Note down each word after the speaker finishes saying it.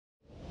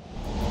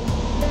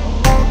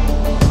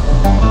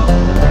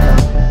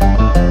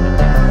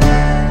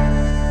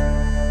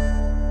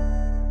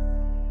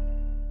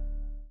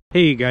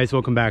Hey guys,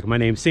 welcome back. My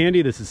name's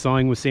Sandy. This is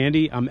Sawing with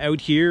Sandy. I'm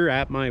out here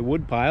at my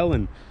wood pile,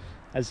 and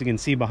as you can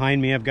see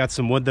behind me, I've got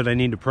some wood that I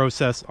need to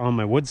process on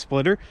my wood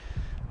splitter.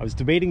 I was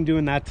debating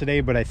doing that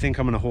today, but I think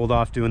I'm going to hold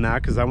off doing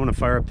that because I want to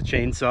fire up the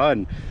chainsaw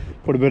and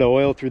put a bit of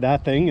oil through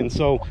that thing. And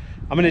so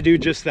I'm going to do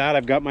just that.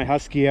 I've got my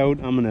husky out.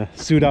 I'm going to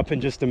suit up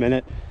in just a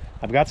minute.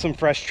 I've got some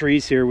fresh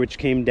trees here which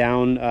came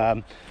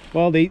down.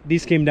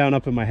 These came down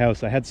up in my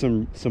house. I had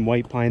some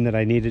white pine that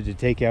I needed to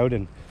take out,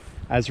 and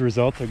as a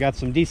result, I've got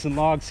some decent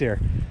logs here.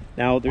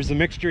 Now, there's a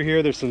mixture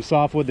here. There's some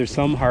softwood, there's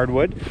some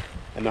hardwood,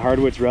 and the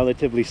hardwood's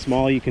relatively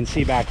small. You can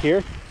see back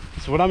here.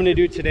 So what I'm gonna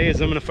do today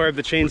is I'm gonna fire up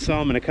the chainsaw.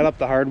 I'm gonna cut up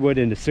the hardwood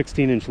into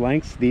 16-inch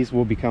lengths. These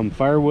will become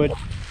firewood.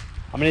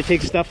 I'm gonna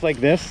take stuff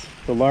like this,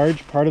 the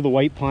large part of the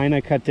white pine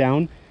I cut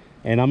down,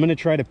 and I'm gonna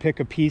try to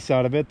pick a piece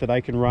out of it that I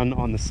can run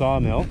on the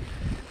sawmill.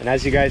 And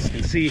as you guys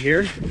can see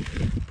here,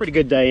 pretty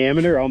good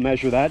diameter. I'll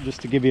measure that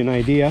just to give you an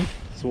idea.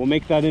 So we'll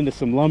make that into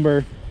some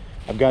lumber.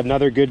 I've got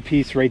another good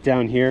piece right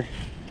down here.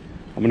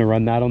 I'm gonna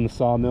run that on the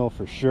sawmill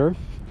for sure.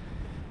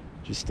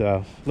 Just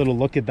a little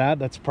look at that.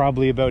 That's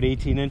probably about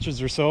 18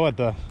 inches or so at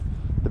the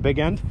big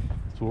end.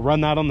 So we'll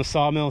run that on the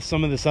sawmill.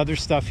 Some of this other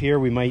stuff here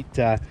we might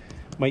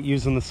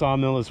use on the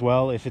sawmill as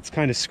well. If it's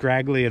kind of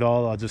scraggly at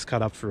all, I'll just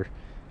cut up for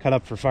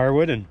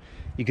firewood. And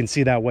you can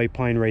see that white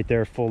pine right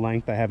there, full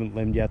length. I haven't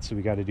limbed yet, so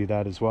we got to do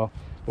that as well.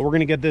 But we're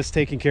gonna get this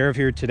taken care of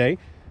here today.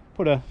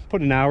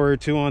 Put an hour or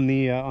two on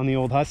the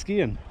old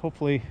husky, and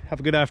hopefully have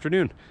a good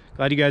afternoon.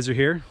 Glad you guys are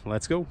here.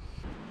 Let's go.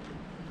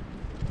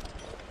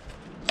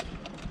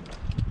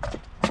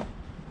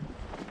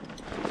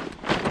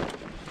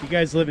 If you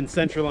guys live in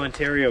central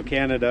Ontario,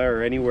 Canada,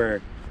 or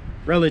anywhere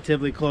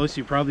relatively close,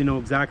 you probably know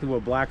exactly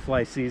what black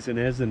fly season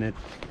is, and it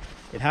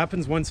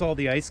happens once all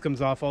the ice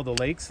comes off all the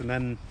lakes, and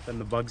then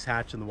the bugs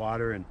hatch in the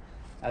water, and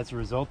as a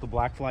result the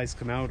black flies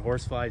come out,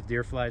 horse flies,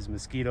 deer flies,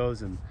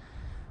 mosquitoes, and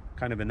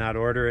kind of in that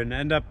order, and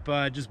end up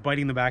just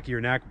biting the back of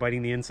your neck,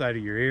 biting the inside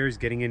of your ears,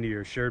 getting into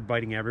your shirt,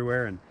 biting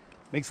everywhere, and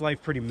makes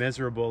life pretty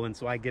miserable. And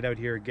so I get out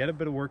here, get a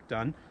bit of work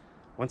done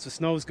once the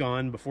snow's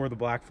gone before the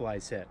black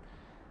flies hit.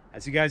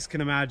 As you guys can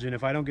imagine,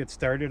 if I don't get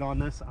started on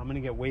this, I'm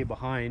gonna get way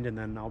behind, and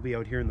then I'll be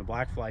out here in the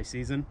black fly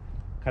season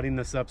cutting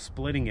this up,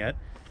 splitting it,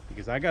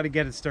 because I got to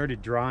get it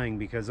started drying,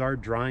 because our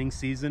drying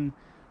season,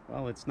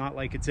 well, it's not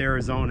like it's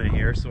Arizona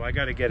here, so I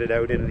got to get it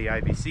out into the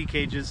IBC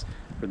cages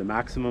for the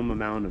maximum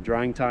amount of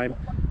drying time,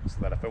 so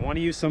that if I want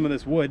to use some of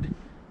this wood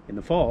in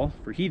the fall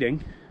for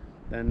heating,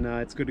 then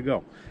it's good to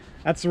go.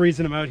 That's the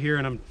reason I'm out here,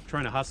 and I'm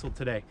trying to hustle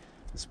today.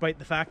 Despite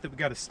the fact that we've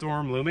got a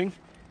storm looming,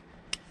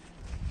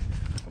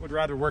 I would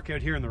rather work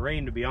out here in the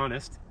rain, to be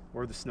honest,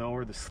 or the snow,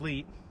 or the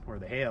sleet, or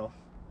the hail,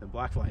 than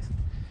black flies.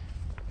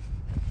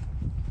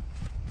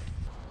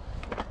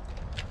 I'm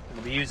going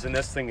to be using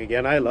this thing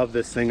again. I love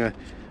this thing.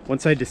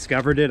 Once I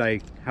discovered it,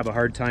 I have a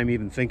hard time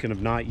even thinking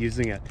of not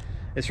using it.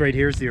 This right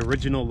here is the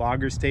original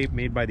loggers tape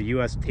made by the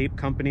US Tape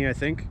Company, I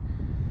think.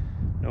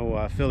 No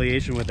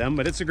affiliation with them,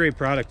 but it's a great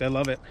product. I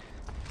love it.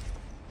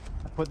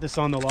 I put this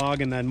on the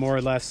log, and then more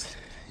or less,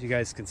 as you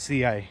guys can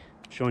see, I've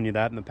shown you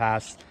that in the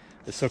past.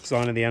 This hooks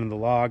onto the end of the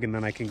log, and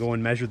then I can go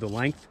and measure the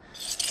length.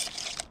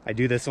 I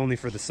do this only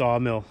for the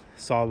sawmill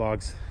saw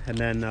logs, and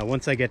then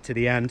once I get to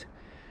the end,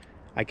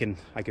 I can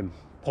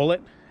pull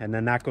it, and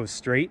then that goes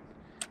straight.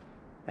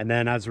 And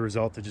then as a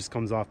result, it just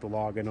comes off the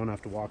log. I don't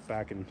have to walk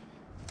back and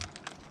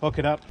hook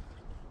it up.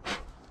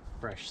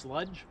 Fresh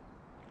sludge.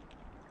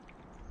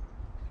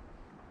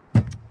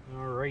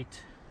 All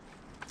right,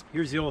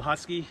 here's the old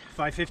husky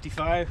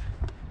 555.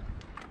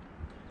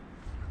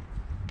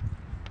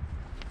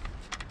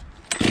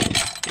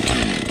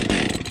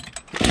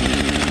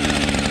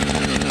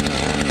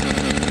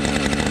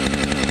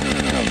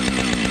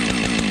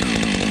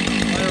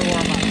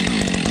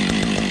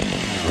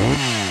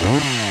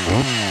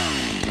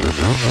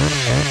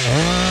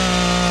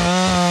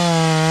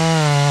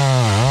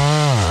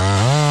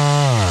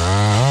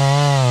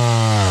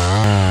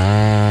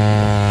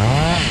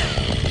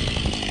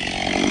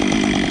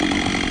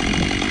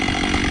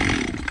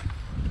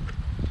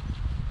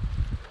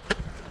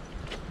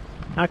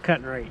 Not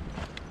cutting right.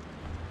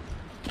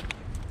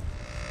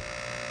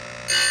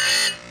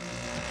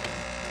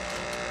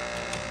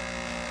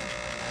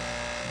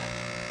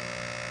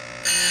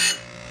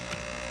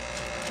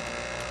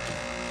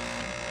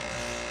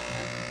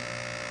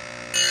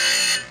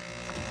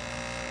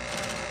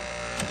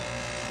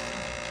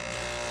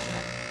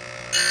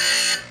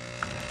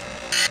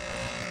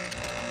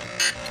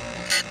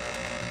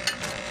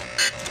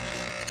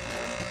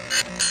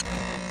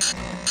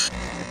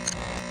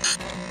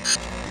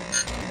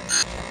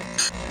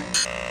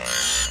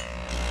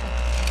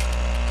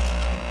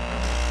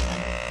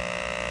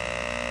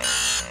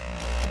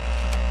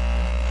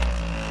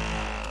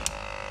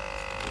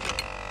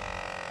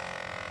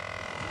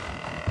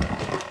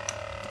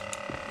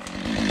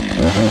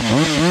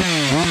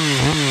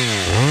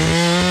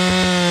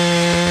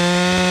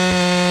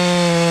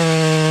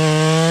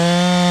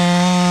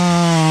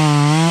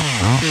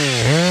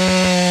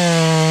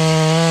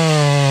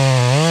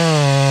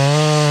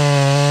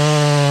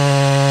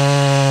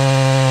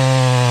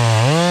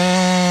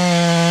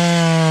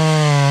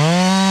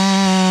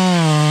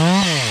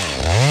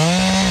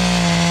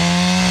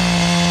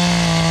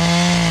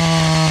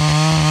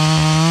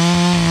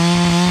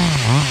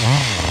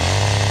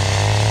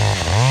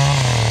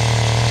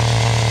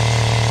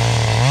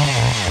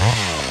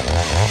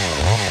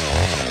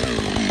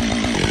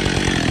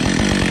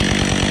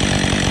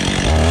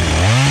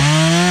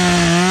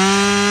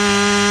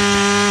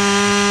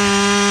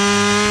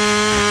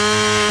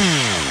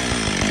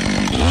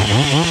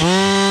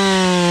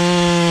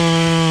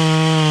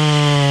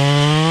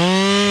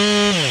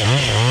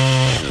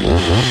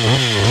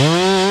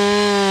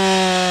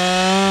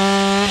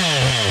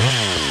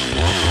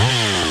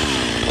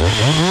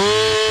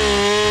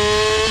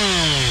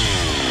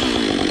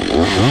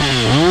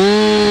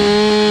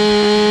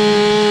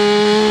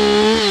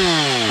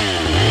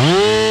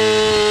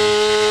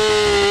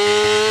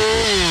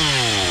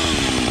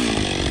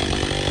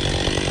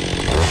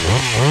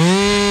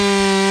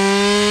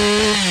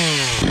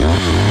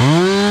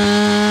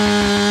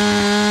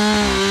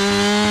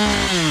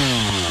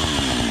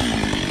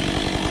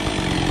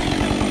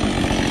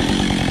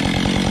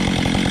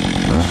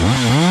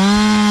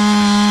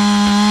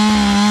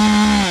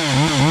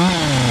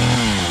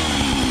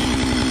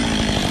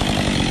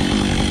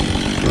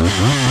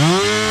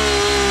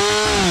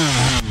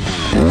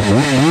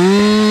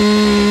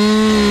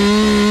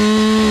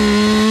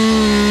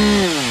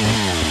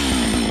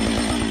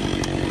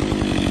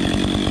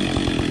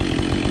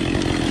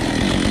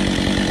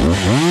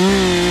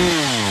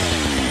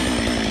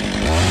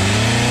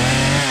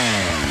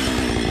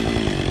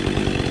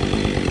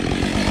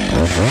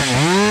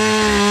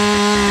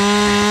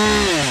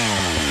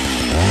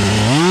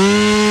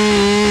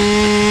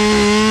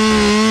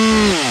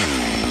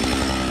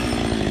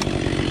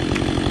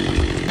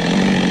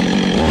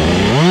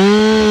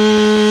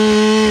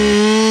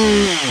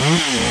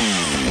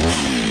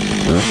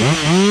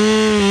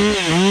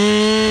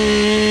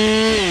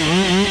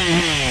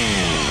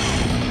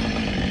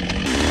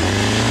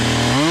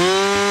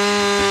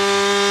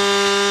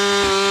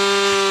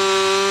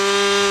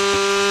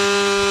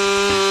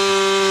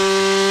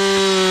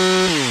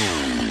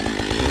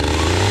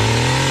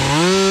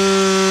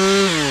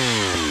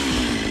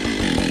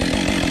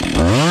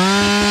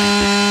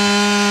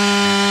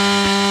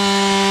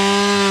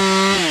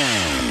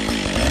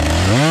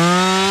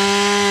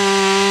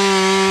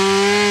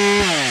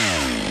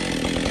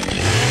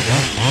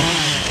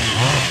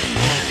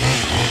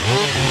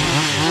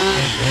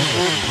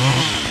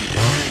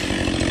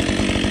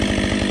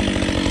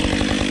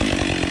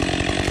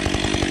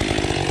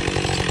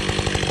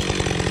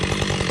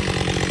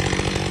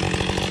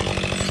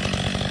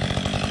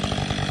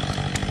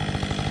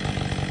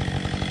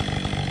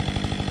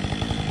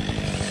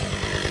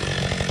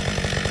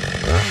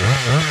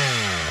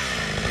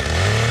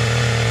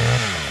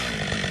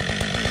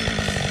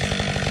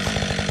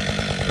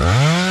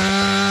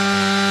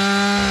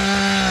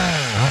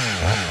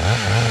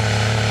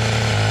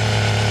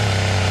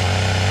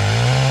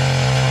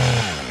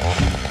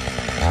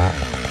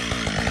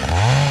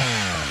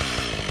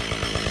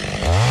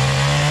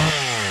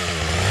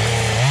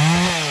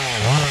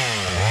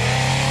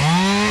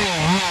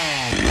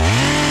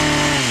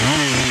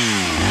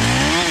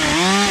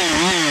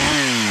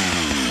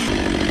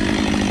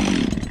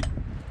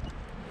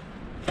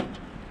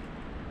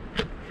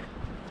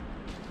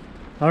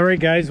 All right,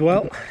 guys,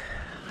 well,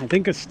 I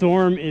think a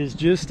storm is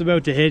just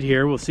about to hit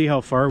here. We'll see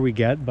how far we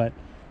get, but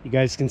you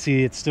guys can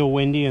see it's still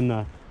windy and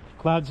the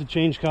clouds have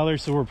changed color,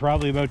 so we're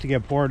probably about to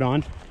get poured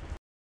on.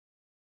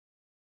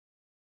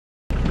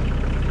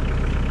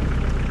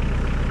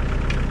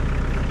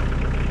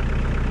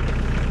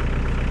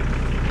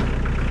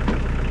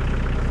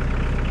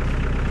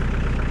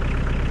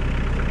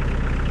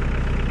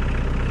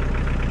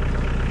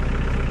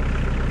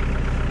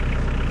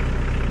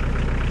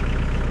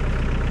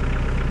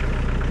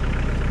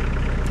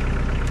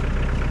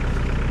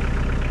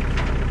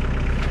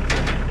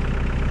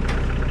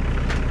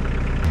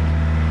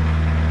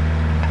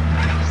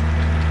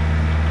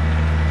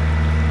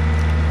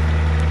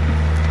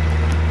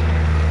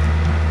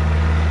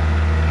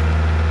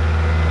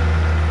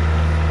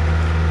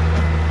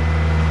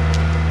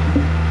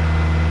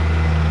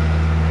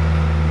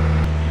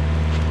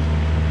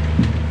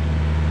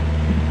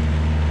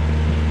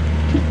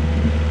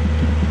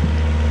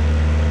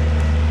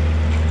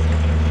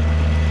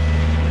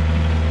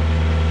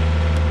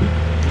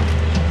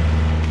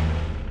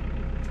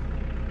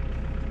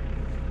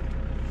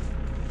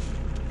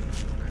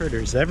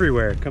 Critters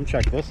everywhere. Come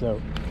check this out.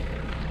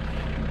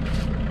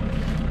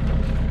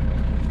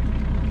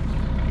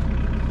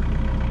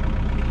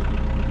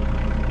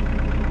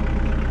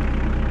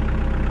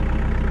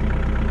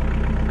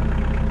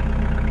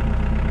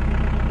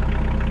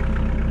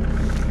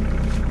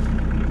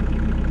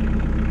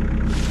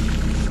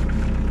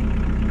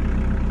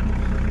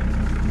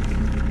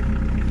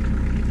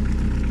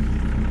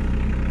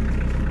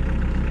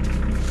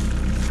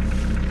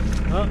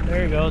 Oh,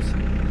 there he goes.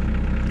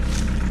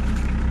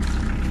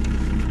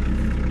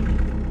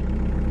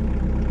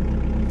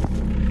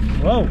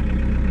 Whoa.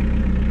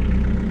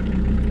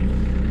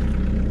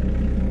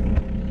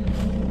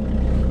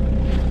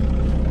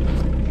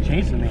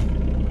 Chasing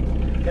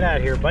me. Get out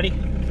of here, buddy.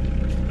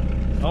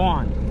 Go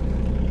on.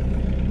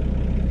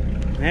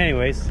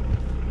 Anyways,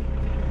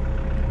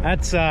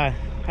 that's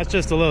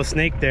just a little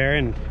snake there,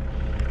 and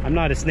I'm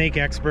not a snake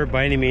expert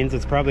by any means.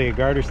 It's probably a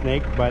garter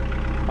snake, but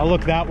I'll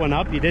look that one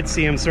up. You did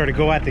see him sort of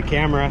go at the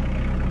camera.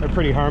 They're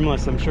pretty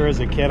harmless. I'm sure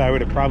as a kid I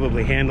would have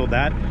probably handled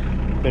that.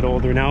 Bit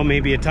older now,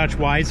 maybe a touch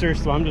wiser,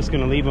 so I'm just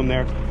gonna leave him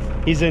there.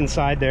 He's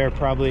inside there,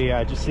 probably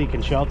just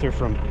seeking shelter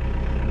from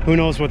who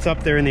knows what's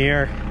up there in the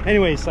air.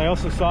 Anyways, I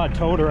also saw a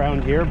toad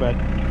around here, but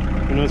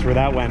who knows where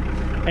that went.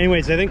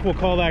 Anyways, I think we'll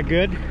call that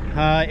good.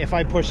 If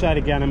I push that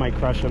again, I might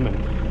crush them,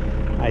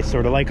 and I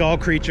sort of like all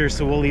creatures,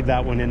 so we'll leave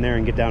that one in there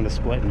and get down to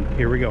splitting.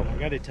 Here we go. I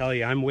gotta tell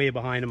you, I'm way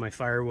behind on my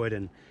firewood,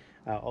 and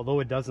although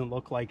it doesn't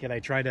look like it, I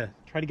try to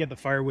get the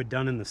firewood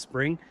done in the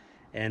spring,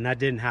 and that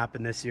didn't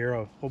happen this year.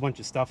 A whole bunch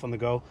of stuff on the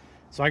go,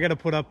 so I got to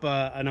put up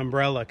an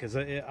umbrella, because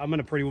I'm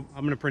gonna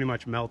pretty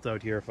much melt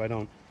out here if I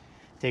don't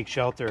take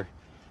shelter.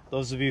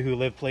 Those of you who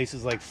live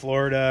places like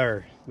Florida,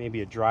 or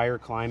maybe a drier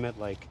climate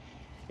like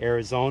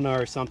Arizona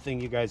or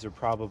something, you guys are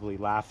probably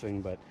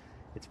laughing, but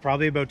it's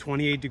probably about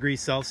 28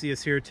 degrees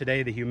Celsius here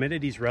today. The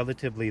humidity's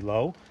relatively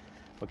low,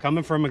 but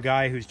coming from a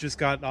guy who's just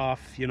got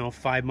off, you know,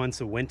 5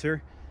 months of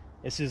winter,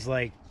 this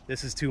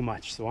is too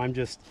much. So I'm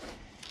just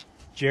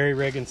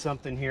jerry-rigging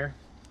something here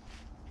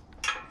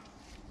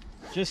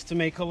just to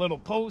make a little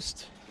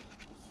post.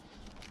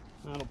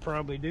 That'll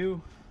probably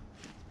do.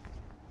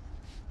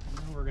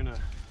 Now we're gonna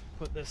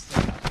put this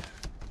thing up.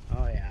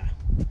 Oh yeah,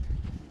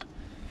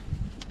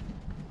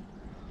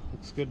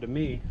 looks good to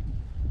me.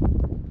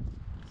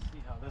 Let's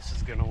see how this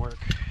is gonna work.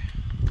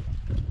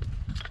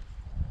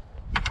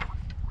 A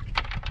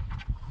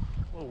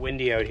little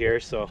windy out here,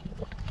 so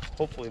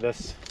hopefully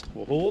this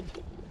will hold.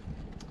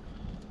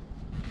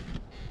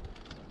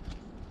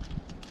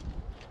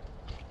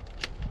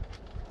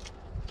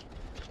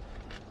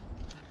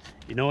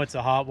 You know, it's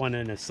a hot one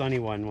and a sunny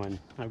one when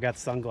I've got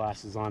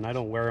sunglasses on. I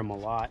don't wear them a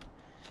lot,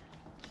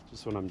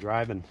 just when I'm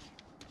driving.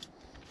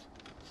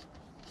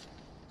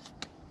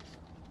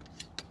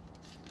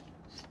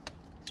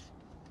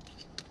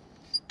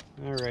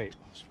 All right,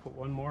 let's put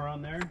one more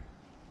on there.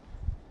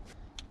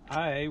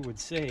 I would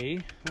say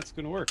that's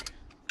gonna work.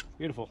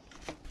 Beautiful.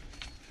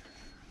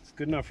 It's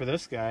good enough for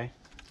this guy.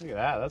 Look at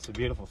that, that's a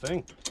beautiful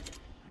thing.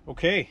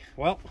 Okay,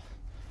 well,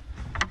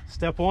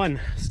 step one.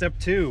 Step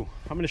two,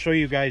 I'm going to show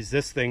you guys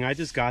this thing. I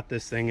just got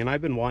this thing, and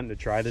I've been wanting to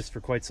try this for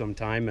quite some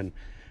time, and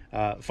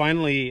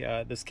finally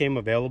this came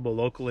available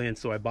locally, and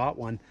so I bought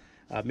one.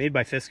 Made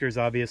by Fiskars,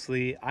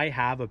 obviously. I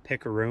have a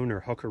pickaroon,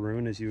 or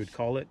hookaroon as you would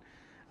call it.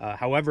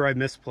 However, I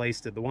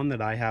misplaced it. The one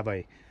that I have,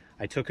 I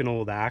took an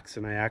old axe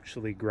and I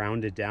actually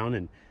ground it down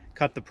and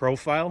cut the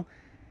profile.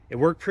 It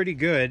worked pretty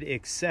good,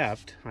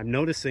 except I'm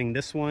noticing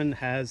this one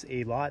has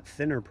a lot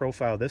thinner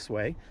profile this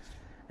way,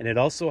 and it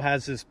also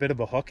has this bit of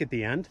a hook at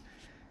the end.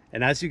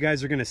 And as you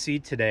guys are going to see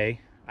today,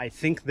 I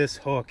think this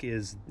hook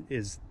is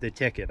the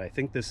ticket. I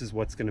think this is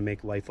what's going to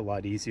make life a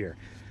lot easier.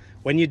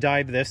 When you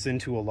dive this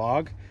into a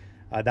log,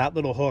 that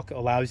little hook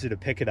allows you to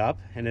pick it up,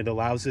 and it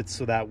allows it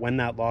so that when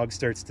that log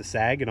starts to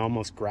sag, it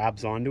almost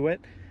grabs onto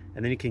it,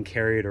 and then you can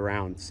carry it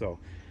around. So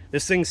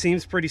this thing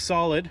seems pretty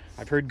solid.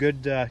 I've heard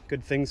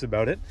good things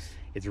about it.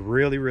 It's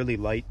really, really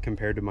light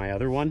compared to my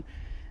other one,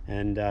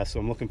 and so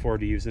I'm looking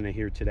forward to using it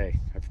here today.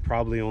 I've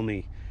probably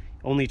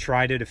only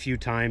tried it a few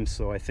times,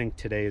 so I think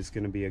today is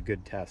going to be a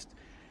good test.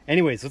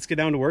 Anyways, let's get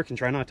down to work and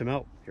try not to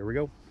melt. Here we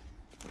go.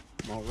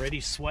 I'm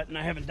already sweating.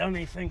 I haven't done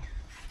anything.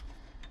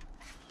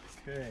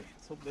 Okay,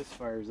 let's hope this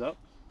fires up.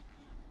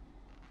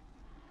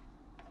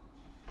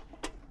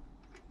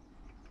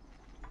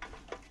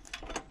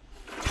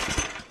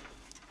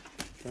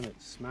 Trying to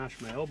smash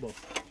my elbow.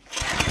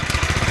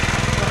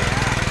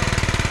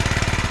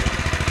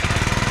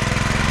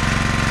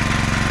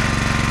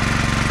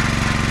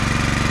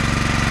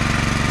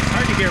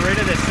 Get rid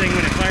of this thing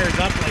when it fires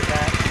up like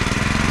that.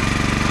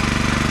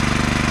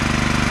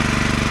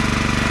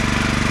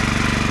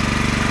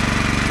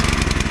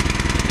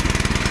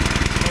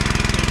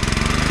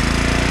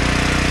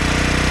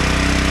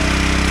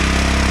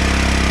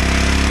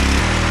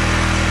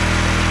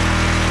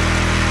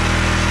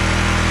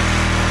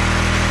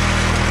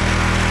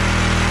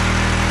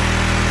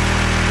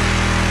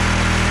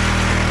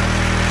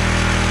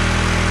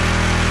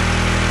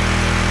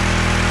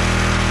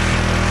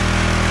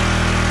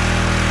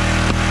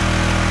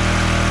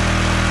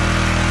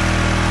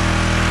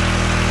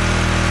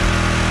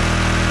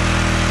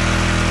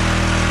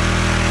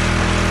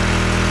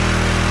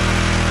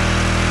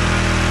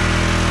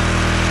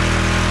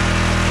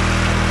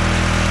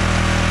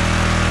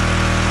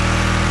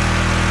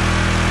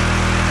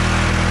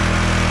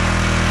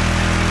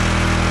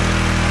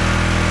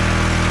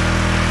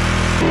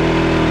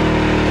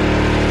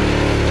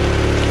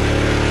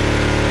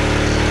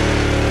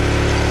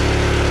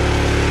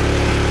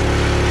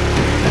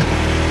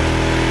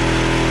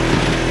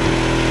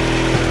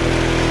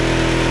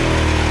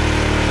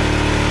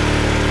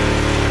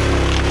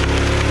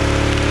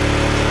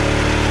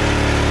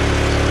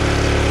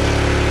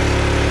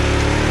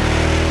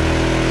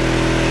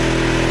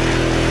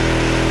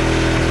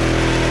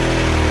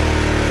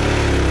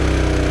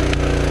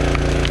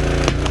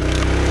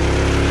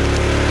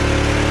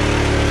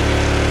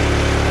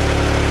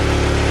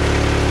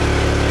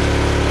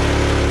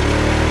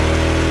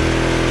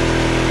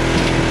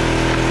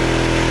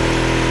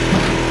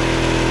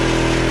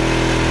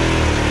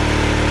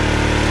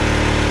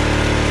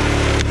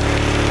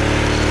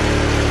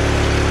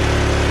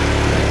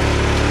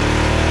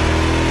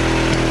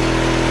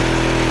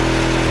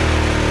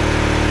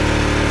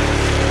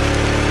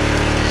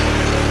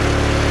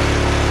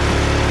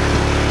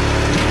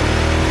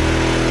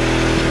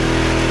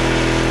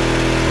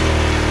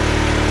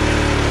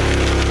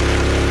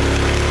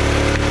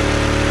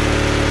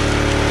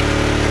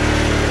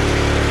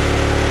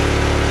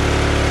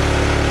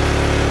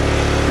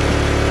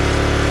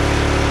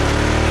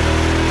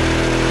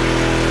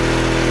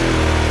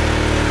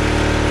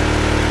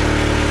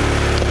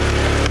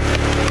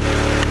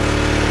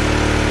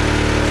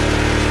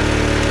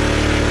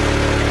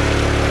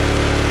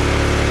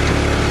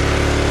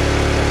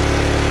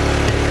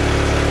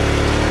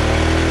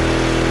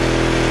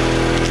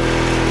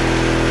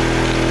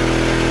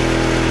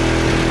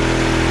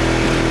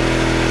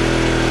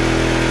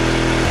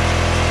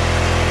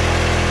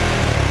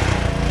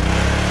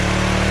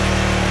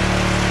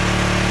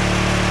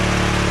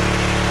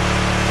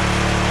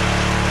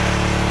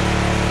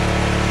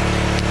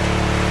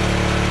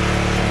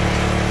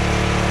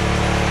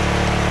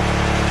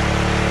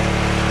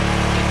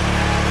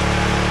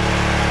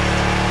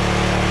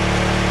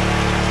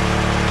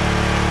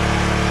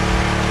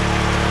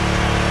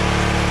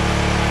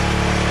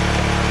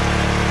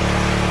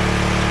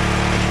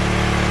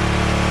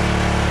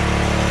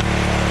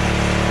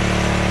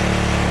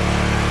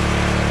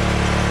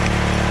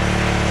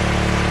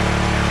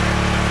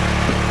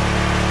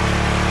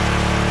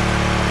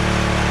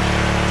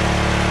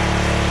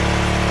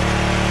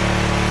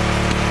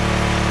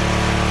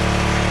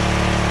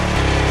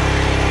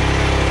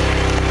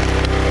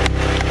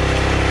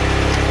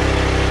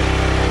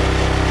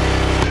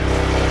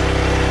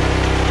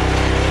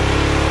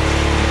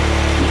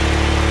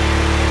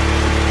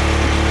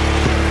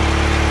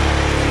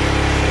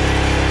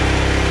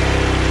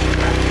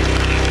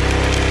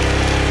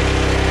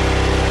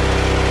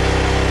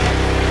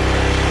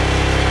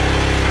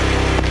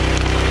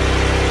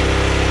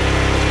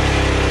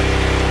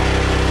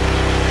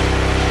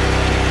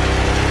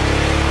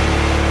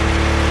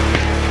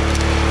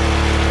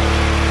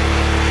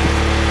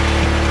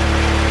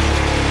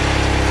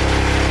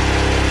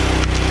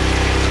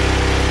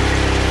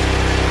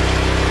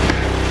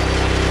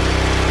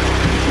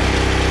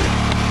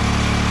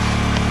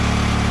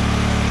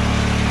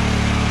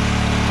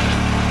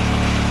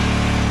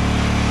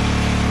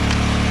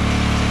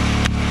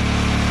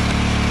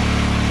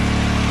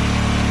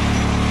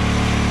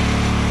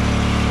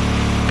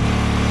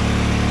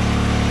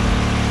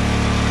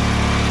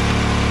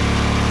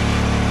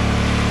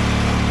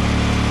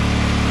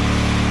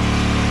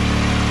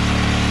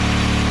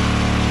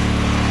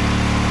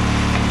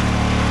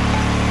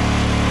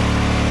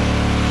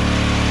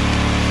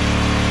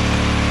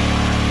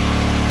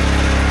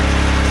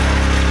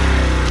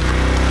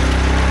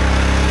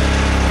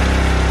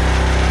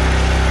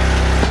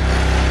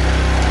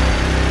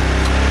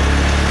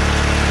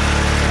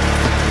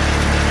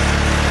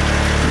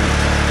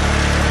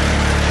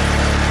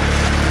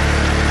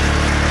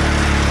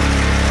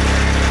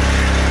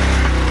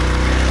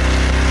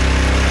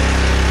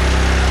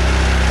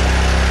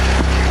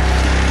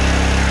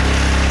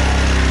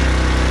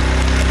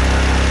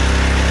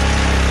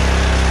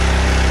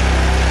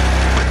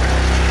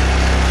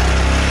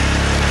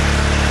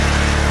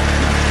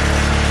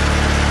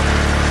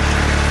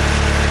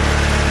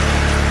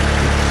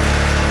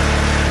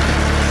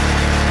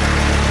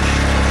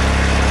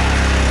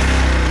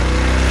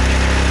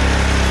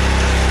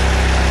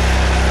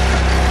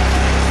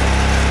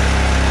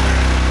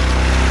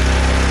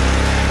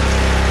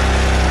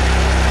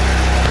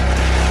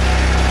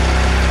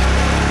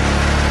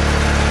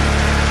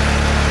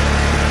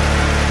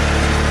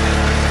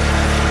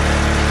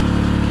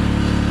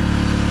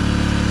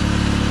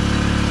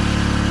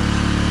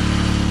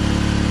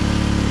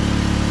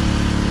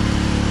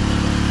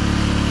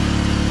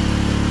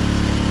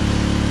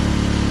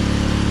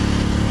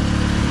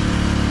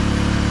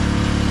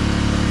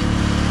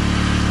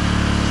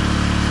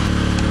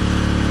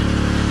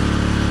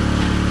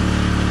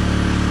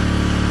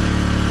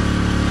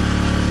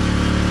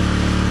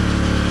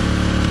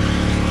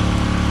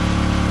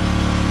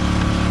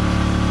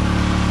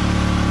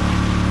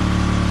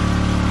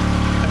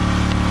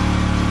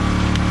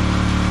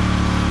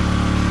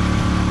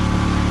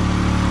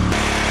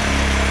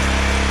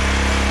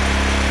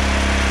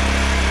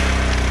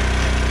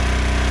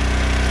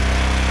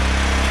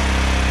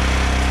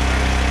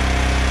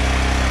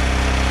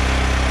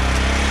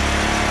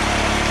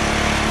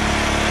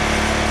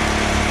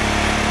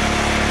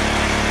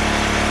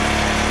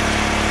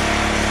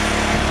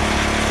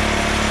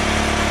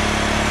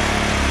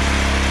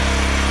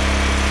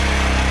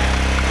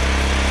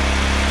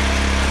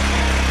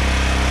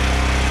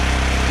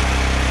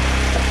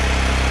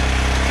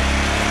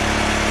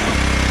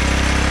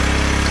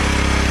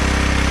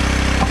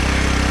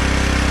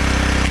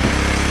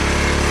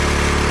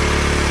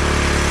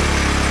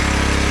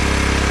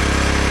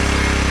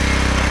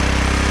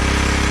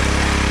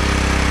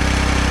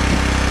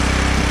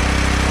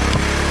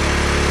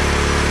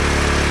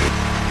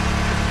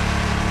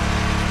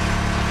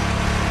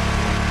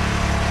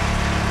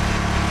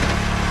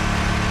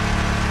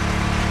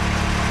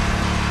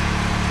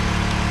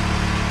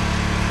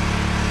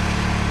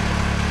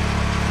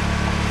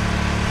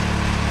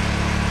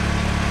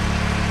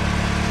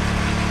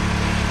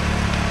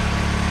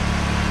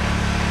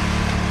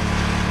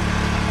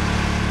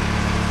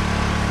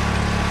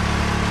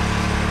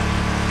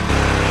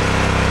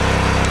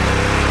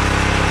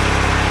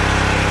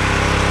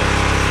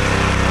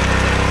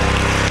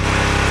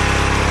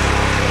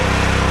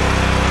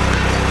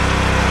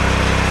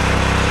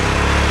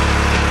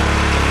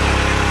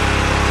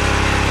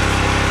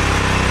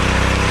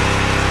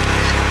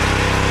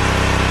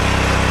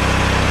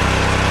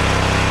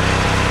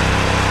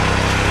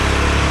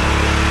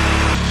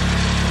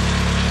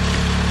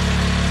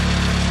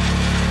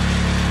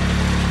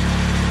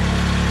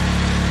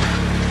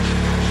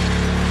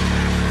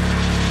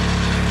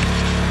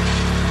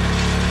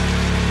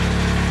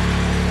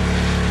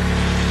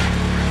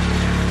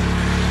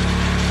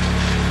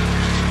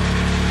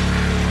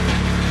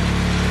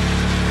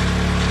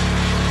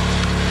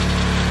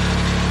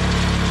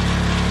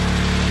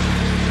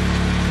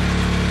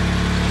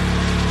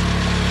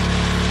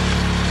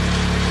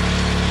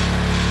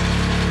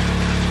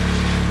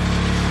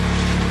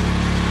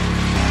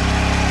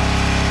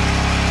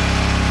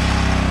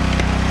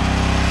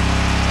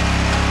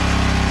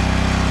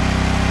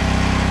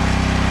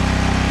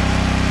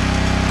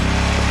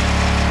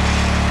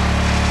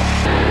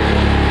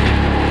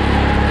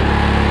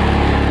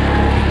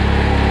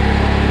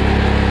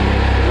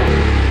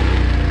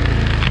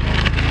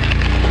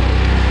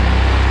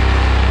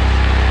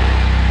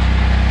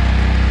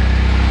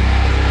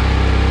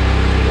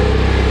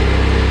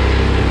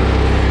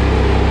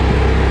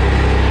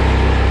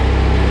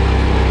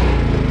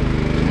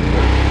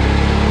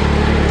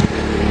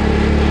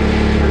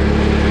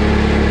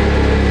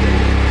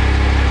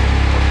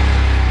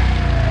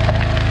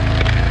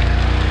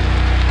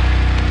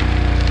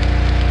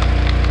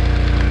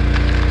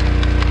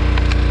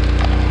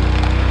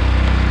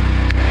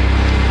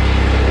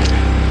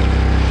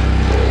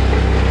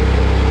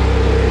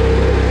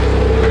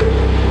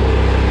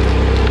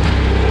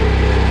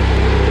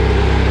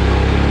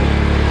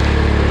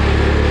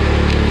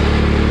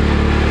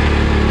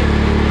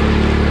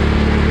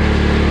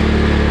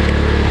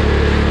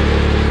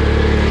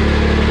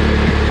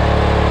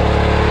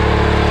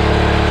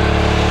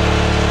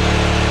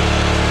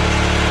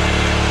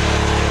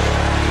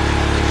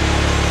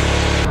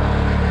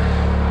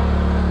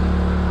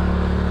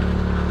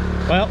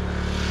 Well,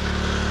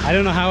 I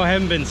don't know how I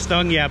haven't been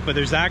stung yet, but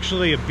there's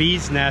actually a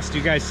bee's nest.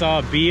 You guys saw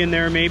a bee in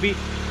there maybe?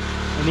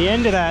 And the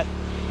end of that,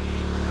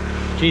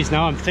 geez,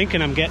 now I'm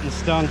thinking I'm getting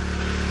stung.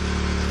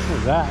 What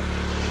was that?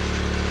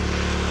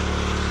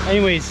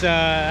 Anyways,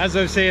 as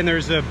I was saying,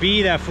 there's a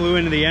bee that flew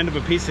into the end of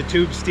a piece of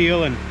tube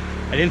steel, and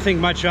I didn't think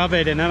much of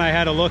it, and then I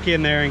had a look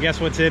in there, and guess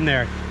what's in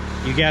there?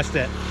 You guessed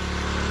it.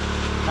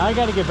 Now I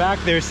gotta get back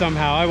there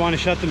somehow. I want to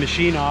shut the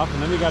machine off,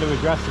 and then we got to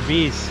address the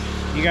bees.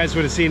 You guys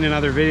would have seen in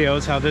other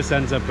videos how this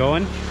ends up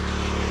going.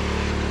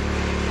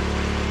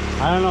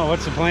 I don't know,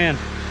 what's the plan?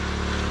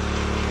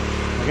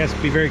 I guess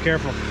be very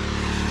careful.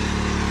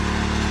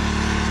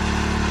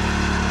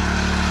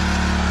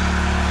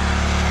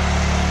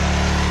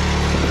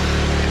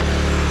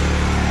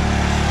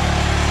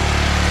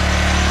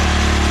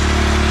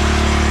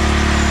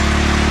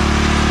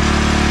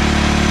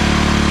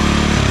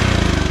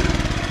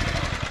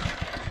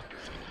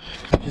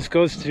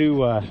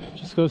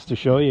 Just goes to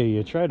show you,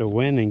 you try to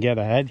win and get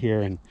ahead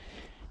here and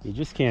you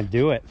just can't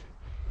do it.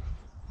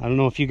 I don't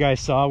know if you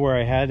guys saw where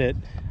I had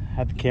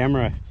the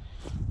camera.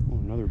 Oh,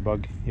 another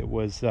bug. It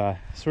was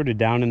sort of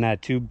down in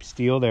that tube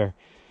steel there.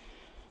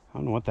 I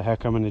don't know what the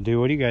heck I'm going to do.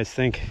 What do you guys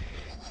think?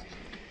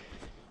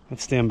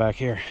 Let's stand back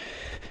here.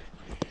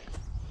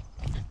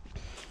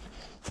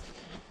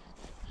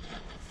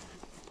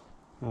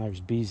 Oh, there's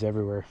bees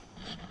everywhere.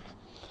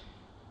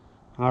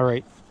 All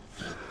right,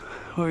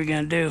 what are we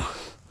going to do?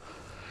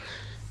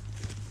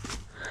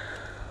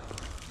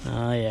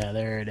 Oh yeah,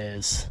 there it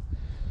is.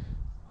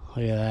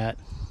 Look at that.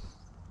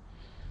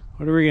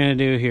 What are we gonna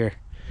do here?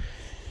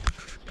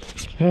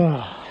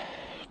 I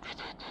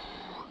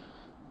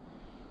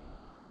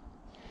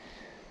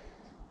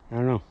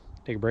don't know.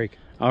 Take a break.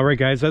 All right,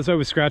 guys, as I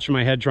was scratching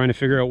my head trying to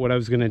figure out what I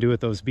was gonna do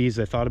with those bees,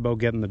 I thought about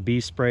getting the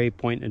bee spray,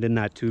 pointing it in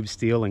that tube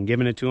steel and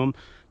giving it to them.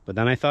 But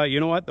then I thought, you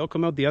know what? They'll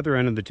come out the other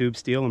end of the tube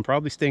steel and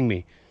probably sting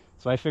me.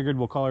 So I figured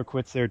we'll call our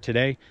quits there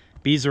today.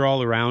 Bees are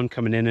all around,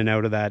 coming in and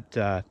out of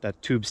that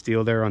tube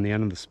steel there on the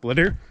end of the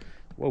splitter.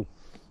 Whoa.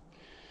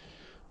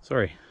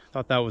 Sorry,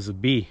 thought that was a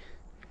bee.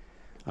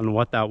 I don't know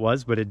what that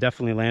was, but it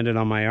definitely landed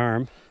on my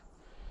arm.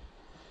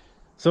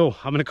 So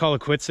I'm gonna call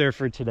it quits there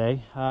for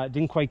today.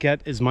 Didn't quite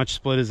get as much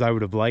split as I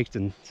would have liked,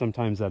 and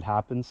sometimes that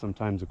happens.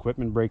 Sometimes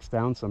equipment breaks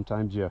down.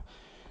 Sometimes you,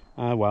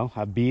 well,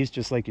 have bees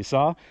just like you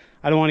saw.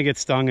 I don't want to get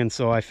stung, and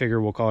so I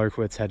figure we'll call our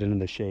quits, head into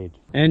the shade.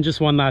 And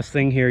just one last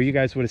thing here. You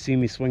guys would have seen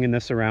me swinging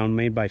this around,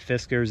 made by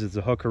Fiskars. It's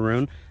a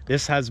hookaroon.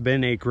 This has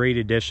been a great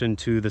addition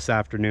to this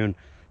afternoon.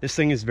 This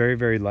thing is very,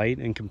 very light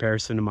in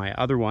comparison to my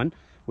other one,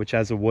 which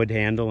has a wood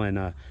handle and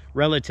a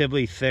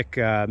relatively thick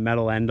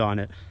metal end on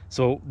it.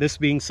 So this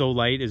being so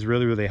light is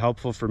really, really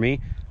helpful for me.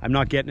 I'm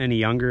not getting any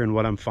younger, and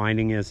what I'm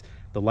finding is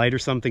the lighter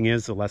something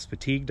is, the less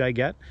fatigued I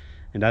get.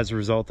 And as a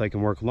result, I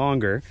can work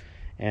longer,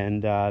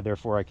 and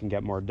therefore I can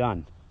get more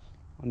done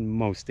on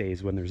most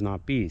days when there's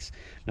not bees.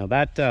 Now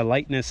that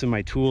lightness in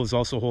my tools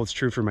also holds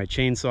true for my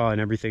chainsaw and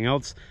everything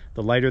else.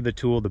 The lighter the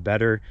tool, the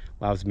better.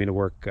 Allows me to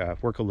work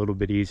a little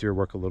bit easier,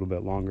 work a little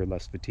bit longer,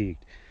 less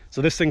fatigued.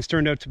 So this thing's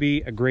turned out to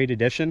be a great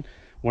addition.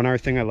 One other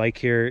thing I like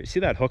here, see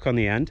that hook on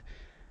the end?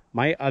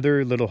 My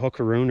other little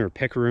hookaroon or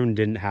pickaroon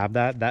didn't have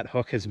that. That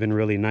hook has been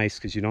really nice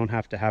because you don't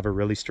have to have a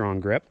really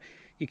strong grip.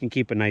 You can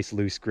keep a nice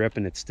loose grip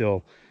and it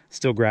still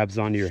grabs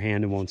onto your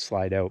hand and won't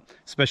slide out,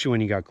 especially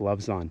when you got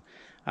gloves on.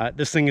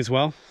 This thing as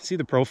well, see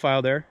the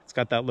profile there? It's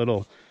got that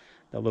little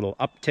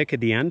uptick at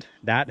the end.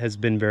 That has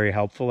been very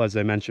helpful, as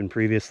I mentioned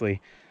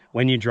previously.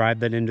 When you drive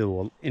that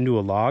into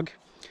a log,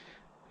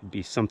 it'd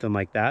be something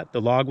like that. The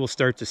log will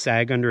start to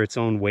sag under its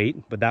own weight,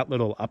 but that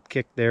little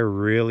upkick there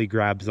really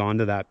grabs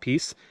onto that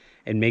piece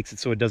and makes it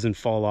so it doesn't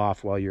fall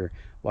off while you're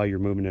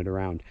moving it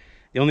around.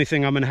 The only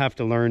thing I'm going to have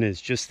to learn is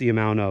just the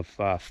amount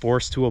of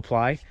force to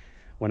apply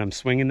when I'm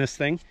swinging this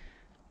thing.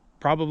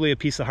 Probably a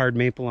piece of hard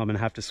maple, I'm going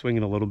to have to swing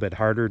it a little bit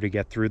harder to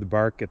get through the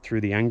bark, get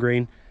through the end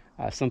grain.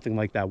 Something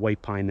like that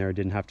white pine there,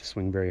 didn't have to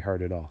swing very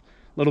hard at all.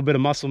 A little bit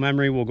of muscle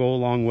memory will go a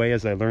long way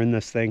as I learn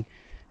this thing,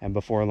 and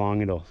before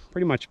long it'll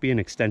pretty much be an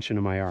extension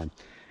of my arm.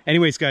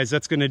 Anyways, guys,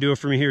 that's going to do it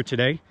for me here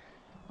today.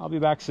 I'll be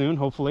back soon,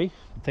 hopefully.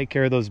 Take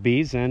care of those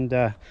bees,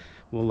 and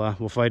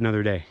we'll fight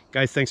another day.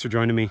 Guys, thanks for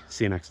joining me.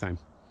 See you next time.